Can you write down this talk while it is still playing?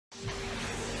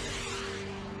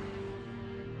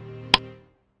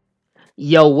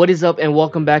Yo, what is up and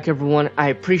welcome back everyone. I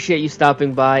appreciate you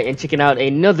stopping by and checking out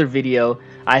another video.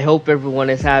 I hope everyone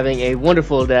is having a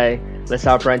wonderful day. Let's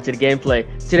hop right into the gameplay.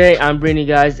 Today I'm bringing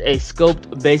you guys a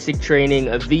scoped basic training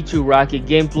of V2 rocket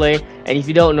gameplay. And if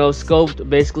you don't know, scoped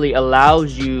basically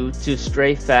allows you to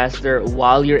strafe faster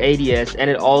while you're ADS, and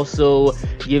it also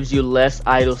gives you less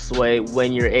idle sway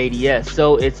when you're ADS.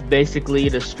 So it's basically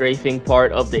the strafing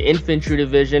part of the infantry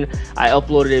division. I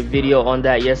uploaded a video on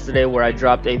that yesterday where I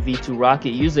dropped a V2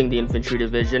 rocket using the infantry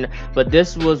division, but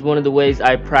this was one of the ways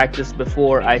I practiced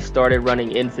before I started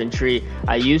running infantry.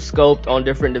 I used scoped on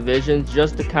different divisions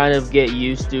just to kind of get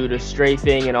used to the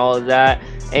strafing and all of that,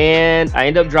 and I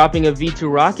ended up dropping a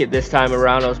V2 rocket this time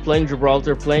around. I was playing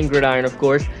Gibraltar, playing Gridiron of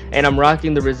course, and I'm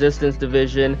rocking the resistance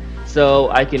division so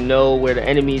I can know where the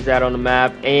enemy's at on the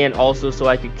map, and also so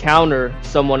I could counter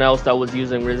someone else that was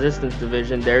using resistance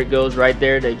division. There it goes right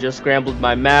there. They just scrambled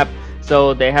my map,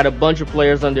 so they had a bunch of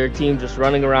players on their team just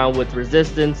running around with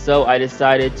resistance, so I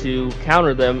decided to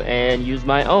counter them and use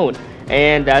my own.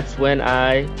 And that's when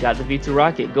I got the V2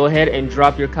 rocket. Go ahead and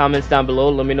drop your comments down below.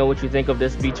 Let me know what you think of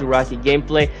this V2 rocket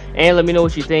gameplay, and let me know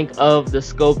what you think of the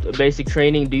scoped basic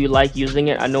training. Do you like using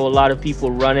it? I know a lot of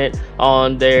people run it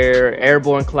on their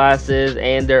airborne classes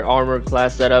and their armored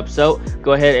class setup, so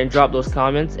go ahead and drop those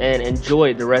comments and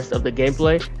enjoy the rest of the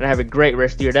gameplay, and have a great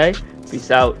rest of your day.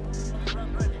 Peace out.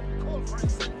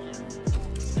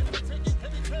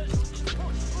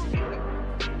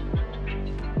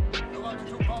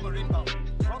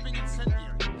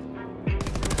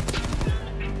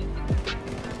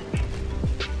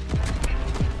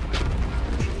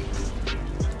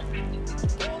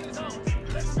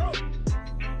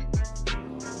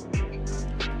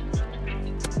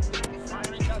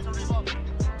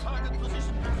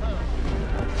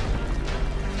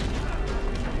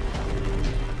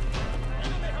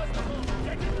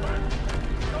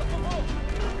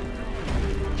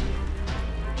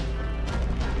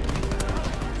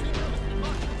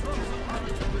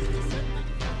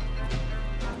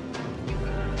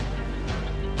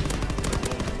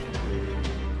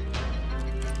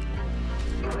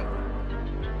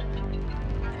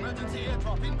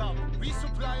 Airdrop inbound.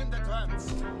 Resupplying the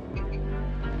trans. Enemy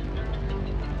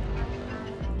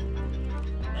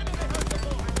has the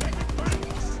ball. Get it back.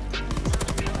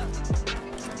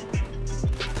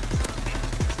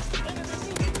 Enemy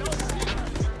moving downfield.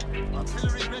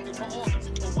 Artillery ready for orders.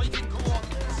 Awaiting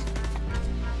coordinates.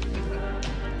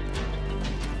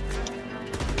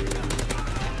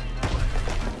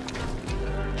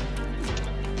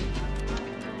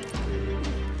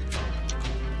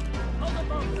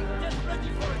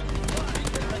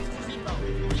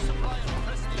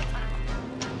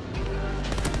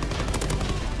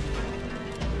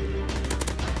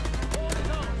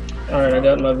 Alright, I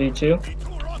got my V2.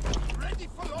 Ready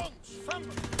for launch. Some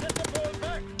get the ball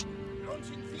back.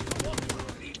 Launching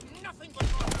V2 leave nothing but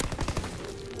fire.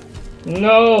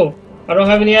 No! I don't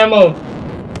have any ammo.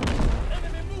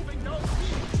 Enemy moving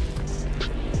downfield.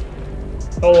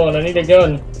 Hold on, I need a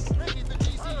gun. Ready the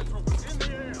GC troopers in the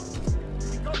air.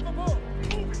 We got the ball.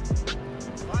 Moving.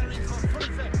 Firing from full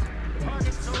effect.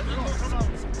 Target zone in local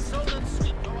rounds. Zone and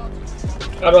sweep. No out.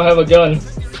 I don't have a gun.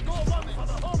 Score one for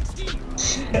the home team.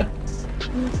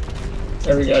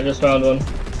 There we go, I just found one.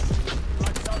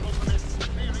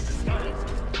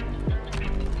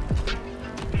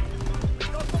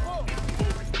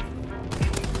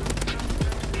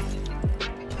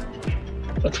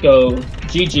 Let's go.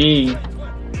 GG.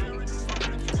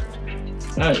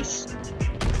 Nice.